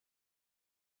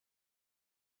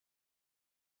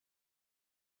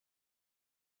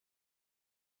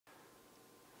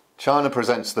China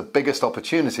presents the biggest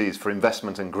opportunities for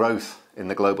investment and growth in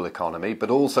the global economy, but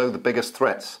also the biggest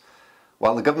threats.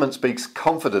 While the government speaks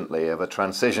confidently of a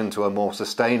transition to a more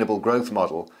sustainable growth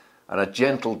model and a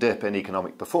gentle dip in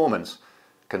economic performance,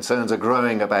 concerns are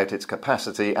growing about its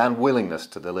capacity and willingness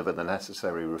to deliver the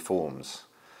necessary reforms.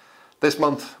 This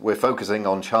month, we're focusing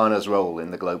on China's role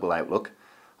in the global outlook,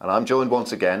 and I'm joined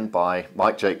once again by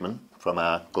Mike Jakeman from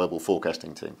our global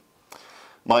forecasting team.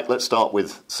 Mike, let's start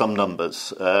with some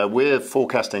numbers. We're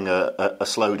forecasting a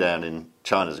slowdown in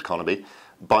China's economy.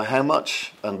 By how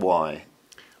much and why?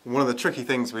 One of the tricky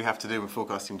things we have to do with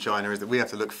forecasting China is that we have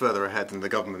to look further ahead than the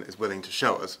government is willing to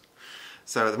show us.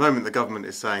 So at the moment the government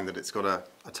is saying that it's got a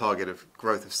target of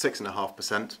growth of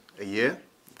 6.5% a year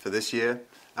for this year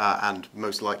and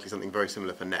most likely something very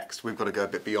similar for next. We've got to go a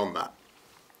bit beyond that.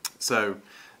 So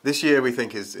this year we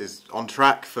think is on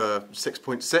track for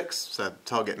 6.6, so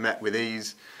target met with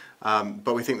ease,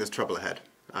 but we think there's trouble ahead.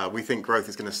 We think growth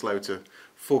is going to slow to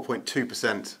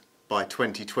 4.2% by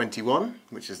 2021,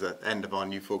 which is the end of our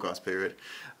new forecast period.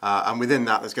 And within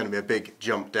that there's going to be a big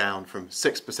jump down from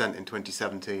 6% in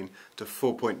 2017 to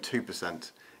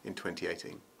 4.2% in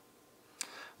 2018.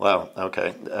 Wow,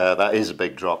 okay, that is a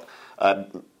big drop.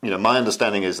 My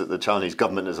understanding is that the Chinese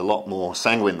government is a lot more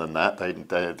sanguine than that.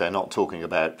 They're not talking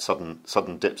about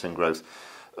sudden dips in growth.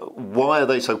 Why are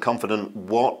they so confident?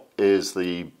 What is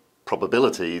the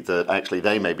probability that actually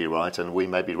they may be right and we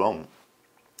may be wrong?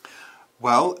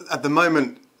 Well, at the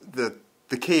moment,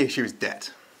 the key issue is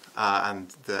debt. And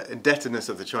the indebtedness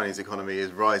of the Chinese economy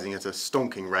is rising at a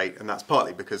stonking rate, and that's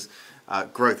partly because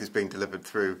growth is being delivered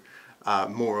through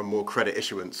more and more credit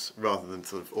issuance rather than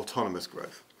sort of autonomous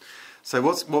growth. So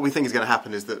what we think is going to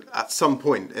happen is that at some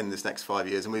point in this next 5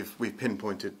 years, and we've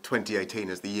pinpointed 2018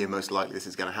 as the year most likely this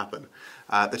is going to happen,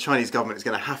 the Chinese government is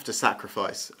going to have to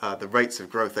sacrifice the rates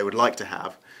of growth they would like to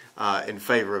have in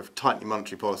favour of tightening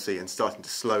monetary policy and starting to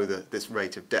slow this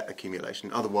rate of debt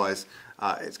accumulation. Otherwise,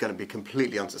 it's going to be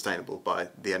completely unsustainable by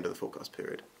the end of the forecast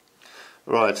period.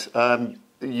 Right.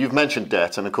 You've mentioned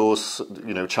debt, and of course,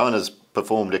 China's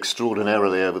performed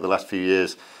extraordinarily over the last few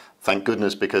years. Thank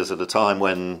goodness, because at a time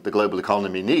when the global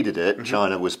economy needed it,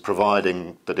 China was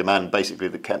providing the demand basically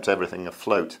that kept everything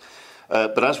afloat.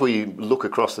 But as we look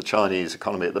across the Chinese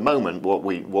economy at the moment, what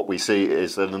we see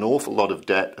is that an awful lot of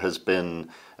debt has been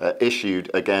issued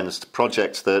against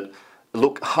projects that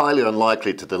look highly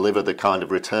unlikely to deliver the kind of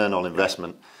return on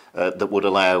investment that would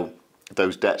allow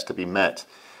those debts to be met.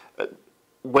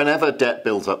 Whenever debt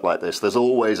builds up like this, there's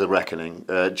always a reckoning.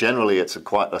 Generally, it's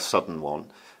quite a sudden one.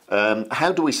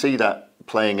 How do we see that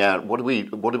playing out? What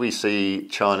do we see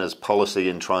China's policy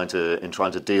in trying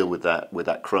to deal with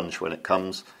that crunch when it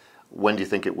comes? When do you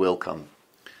think it will come?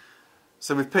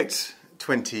 So we've picked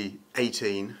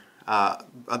 2018.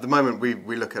 At the moment,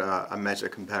 we look at a measure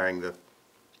comparing the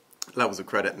levels of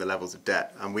credit and the levels of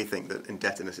debt, and we think that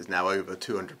indebtedness is now over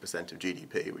 200% of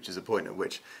GDP, which is a point at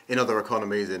which in other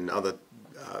economies, in other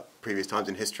previous times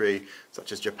in history,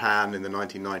 such as Japan in the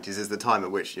 1990s, is the time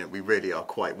at which we really are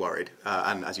quite worried.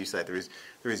 And as you say, there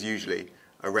is usually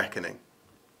a reckoning.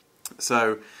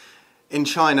 So in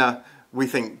China, we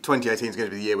think 2018 is going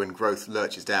to be the year when growth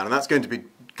lurches down, and that's going to be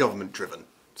government-driven.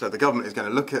 So the government is going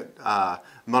to look at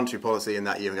monetary policy in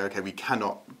that year and go, okay, we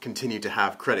cannot continue to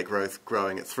have credit growth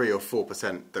growing at 3 or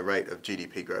 4% the rate of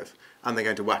GDP growth, and they're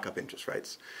going to whack up interest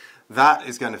rates. That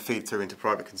is going to feed through into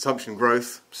private consumption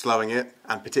growth, slowing it,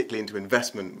 and particularly into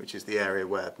investment, which is the area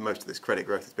where most of this credit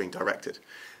growth is being directed.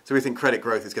 So we think credit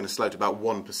growth is going to slow to about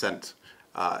 1%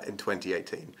 in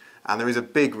 2018. And there is a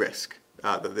big risk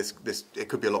that it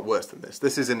could be a lot worse than this.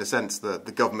 This is, in a sense, the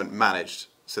government-managed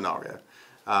scenario.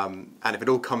 And if it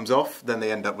all comes off, then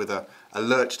they end up with a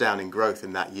lurch down in growth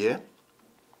in that year.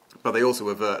 But they also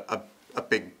avert a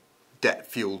big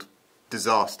debt-fueled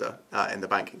disaster in the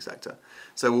banking sector.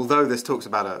 So although this talks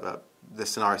about this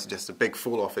scenario suggests a big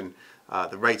fall-off in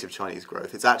the rate of Chinese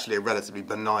growth, it's actually a relatively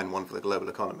benign one for the global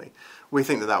economy. We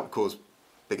think that would cause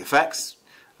big effects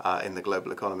in the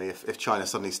global economy if China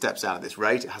suddenly steps down at this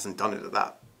rate. It hasn't done it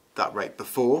at that rate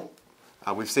before.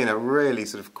 We've seen a really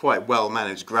sort of quite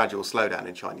well-managed gradual slowdown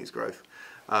in Chinese growth.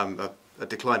 A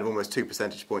decline of almost 2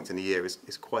 percentage points in a year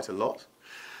is quite a lot.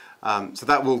 So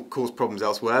that will cause problems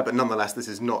elsewhere, but nonetheless this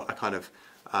is not a kind of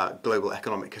global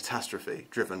economic catastrophe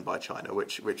driven by China,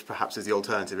 which perhaps is the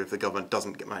alternative if the government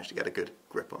doesn't manage to get a good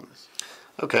grip on this.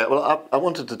 Okay, well I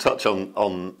wanted to touch on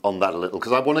that a little,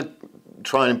 because I want to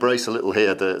try and embrace a little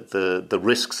here the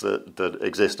risks that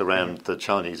exist around the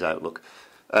Chinese outlook.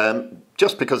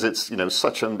 Just because it's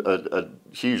such a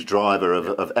huge driver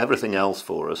of everything else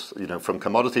for us, from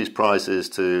commodities prices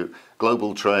to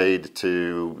global trade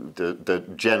to the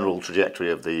general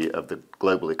trajectory of the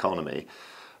global economy.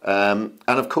 And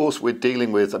of course, we're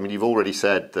dealing with, you've already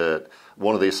said that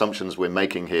one of the assumptions we're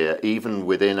making here, even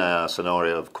within our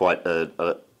scenario of quite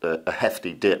a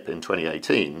hefty dip in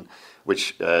 2018,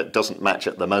 which doesn't match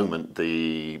at the moment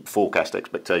the forecast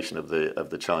expectation of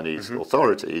the Chinese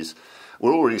authorities,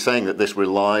 we're already saying that this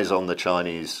relies on the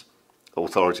Chinese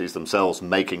authorities themselves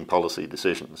making policy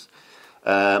decisions.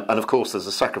 And of course, there's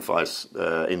a sacrifice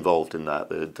involved in that.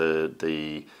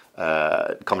 The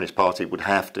Communist Party would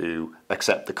have to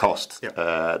accept the cost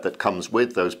that comes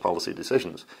with those policy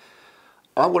decisions.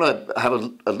 I want to have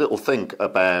a little think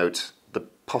about the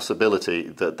possibility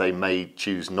that they may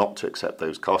choose not to accept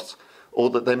those costs, or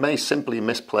that they may simply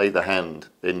misplay the hand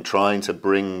in trying to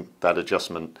bring that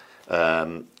adjustment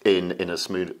in as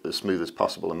smooth as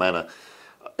possible a manner.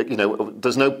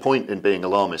 There's no point in being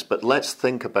alarmist, but let's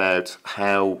think about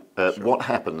how what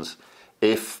happens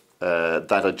if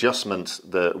that adjustment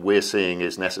that we're seeing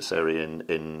is necessary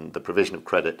in the provision of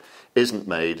credit isn't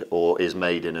made, or is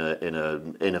made in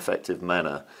an ineffective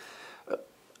manner.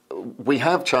 We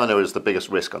have China as the biggest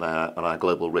risk on our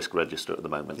global risk register at the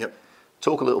moment. Yep.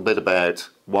 Talk a little bit about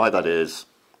why that is,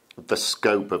 the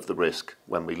scope of the risk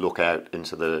when we look out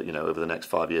into over the next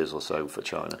 5 years or so for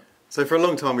China. So for a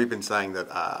long time we've been saying that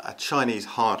a Chinese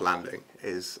hard landing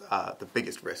is the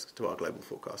biggest risk to our global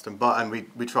forecast. And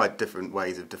we tried different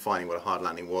ways of defining what a hard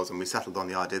landing was, and we settled on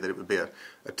the idea that it would be a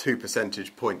 2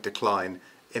 percentage point decline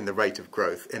in the rate of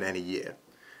growth in any year.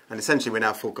 And essentially we're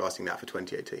now forecasting that for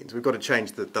 2018. So we've got to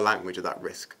change the language of that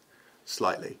risk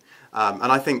slightly.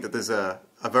 And I think that there's a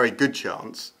very good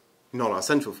chance, not our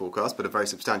central forecast, but a very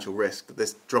substantial risk that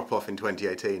this drop-off in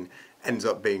 2018 ends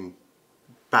up being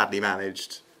badly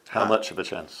managed. How much of a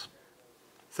chance?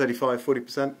 35,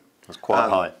 40%. That's quite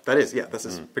high. That is, yeah.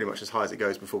 That's pretty much as high as it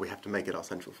goes before we have to make it our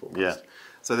central forecast. Yeah.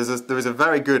 So there is a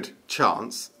very good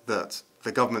chance that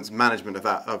the government's management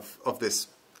of this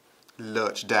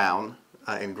lurch down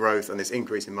in growth and this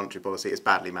increase in monetary policy is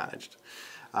badly managed.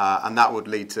 And that would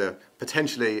lead to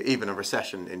potentially even a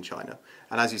recession in China.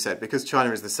 And as you said, because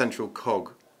China is the central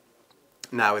cog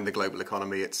now in the global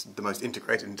economy, it's the most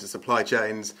integrated into supply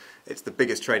chains, it's the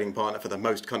biggest trading partner for the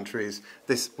most countries,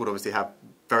 this would obviously have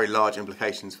very large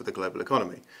implications for the global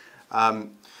economy.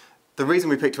 The reason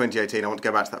we picked 2018, I want to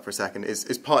go back to that for a second,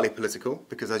 is partly political,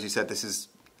 because as you said,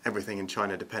 everything in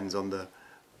China depends on the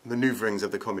manoeuvrings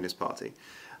of the Communist Party.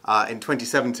 In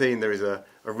 2017, there is a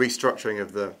restructuring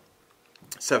of the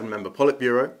 7-member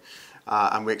Politburo,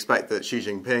 and we expect that Xi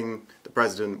Jinping, the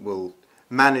president, will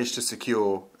manage to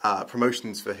secure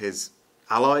promotions for his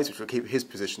allies, which will keep his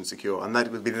position secure, and that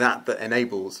will be that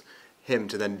enables him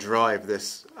to then drive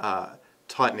this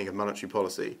tightening of monetary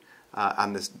policy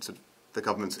and this the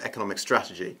government's economic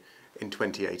strategy in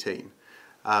 2018.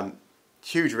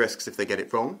 Huge risks if they get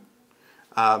it wrong,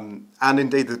 and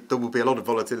indeed there will be a lot of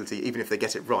volatility even if they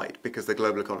get it right, because the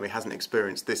global economy hasn't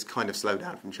experienced this kind of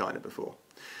slowdown from China before.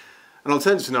 An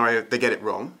alternative scenario, they get it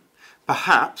wrong.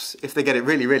 Perhaps, if they get it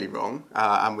really, really wrong,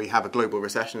 and we have a global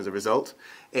recession as a result,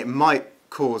 it might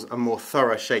cause a more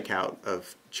thorough shakeout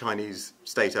of Chinese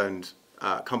state-owned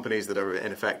companies that are,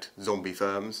 in effect, zombie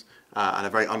firms, and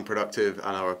are very unproductive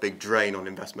and are a big drain on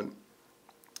investment.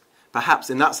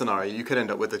 Perhaps in that scenario, you could end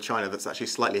up with a China that's actually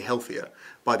slightly healthier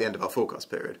by the end of our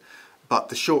forecast period. But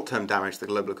the short-term damage to the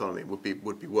global economy would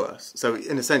be worse. So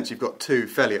in a sense, you've got two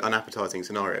fairly unappetizing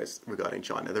scenarios regarding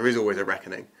China. There is always a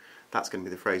reckoning. That's going to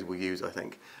be the phrase we'll use, I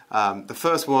think. The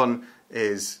first one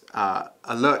is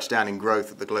a lurch down in growth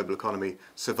that the global economy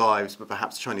survives, but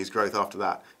perhaps Chinese growth after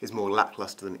that is more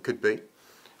lackluster than it could be.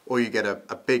 Or you get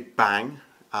a big bang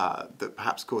that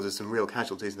perhaps causes some real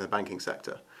casualties in the banking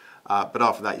sector. But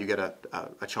after that, you get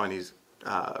a Chinese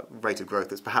rate of growth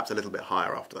that's perhaps a little bit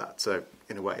higher after that. So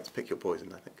in a way, it's pick your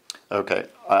poison, I think. Okay.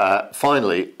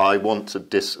 Finally, I want to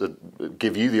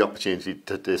give you the opportunity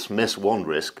to dismiss one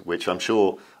risk, which I'm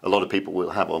sure a lot of people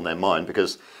will have on their mind,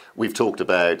 because we've talked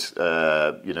about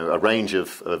a range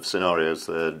of scenarios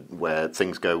where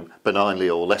things go benignly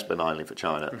or less benignly for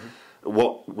China. Mm-hmm.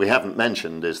 What we haven't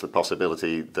mentioned is the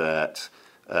possibility that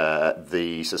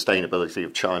the sustainability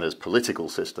of China's political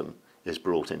system is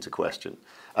brought into question,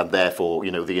 and therefore,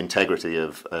 the integrity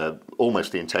of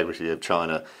almost the integrity of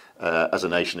China as a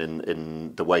nation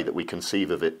in the way that we conceive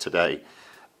of it today.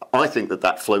 I think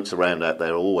that floats around out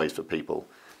there always for people.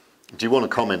 Do you want to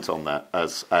comment on that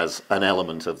as an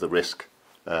element of the risk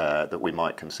that we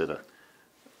might consider?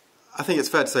 I think it's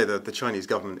fair to say that the Chinese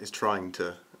government is trying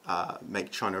to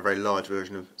make China a very large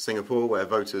version of Singapore, where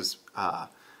voters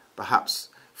perhaps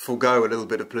forego a little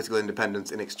bit of political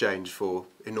independence in exchange for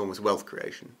enormous wealth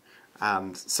creation.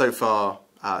 And so far,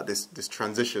 this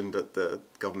transition that the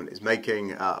government is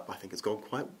making, I think, has gone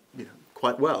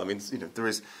quite well. I mean, there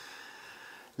is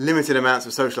limited amounts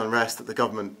of social unrest that the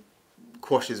government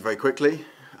quashes very quickly,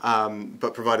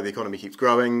 but provided the economy keeps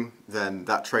growing, then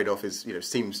that trade-off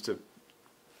seems to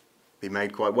be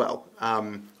made quite well.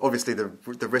 Obviously,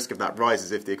 the risk of that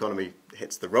rises if the economy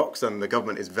hits the rocks, and the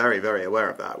government is very, very aware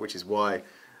of that, which is why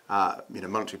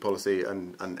monetary policy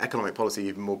and economic policy,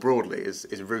 even more broadly,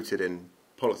 is rooted in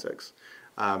politics.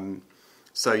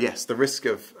 So yes, the risk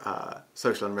of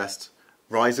social unrest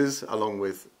rises along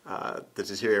with the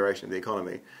deterioration of the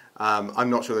economy. I'm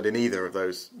not sure that in either of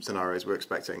those scenarios we're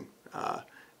expecting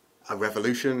a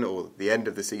revolution or the end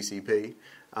of the CCP,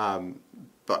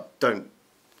 but don't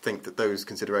think that those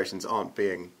considerations aren't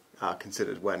being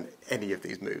considered when any of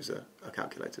these moves are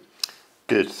calculated.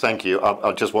 Good, thank you.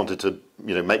 I just wanted to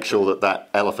make sure that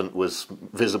elephant was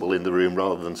visible in the room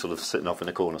rather than sort of sitting off in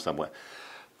a corner somewhere.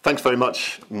 Thanks very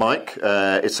much, Mike.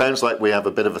 It sounds like we have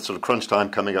a bit of a sort of crunch time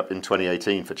coming up in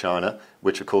 2018 for China,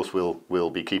 which of course we'll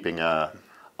be keeping our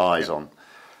eyes on.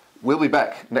 We'll be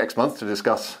back next month to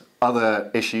discuss other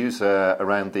issues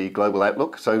around the global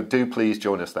outlook, so do please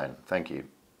join us then. Thank you.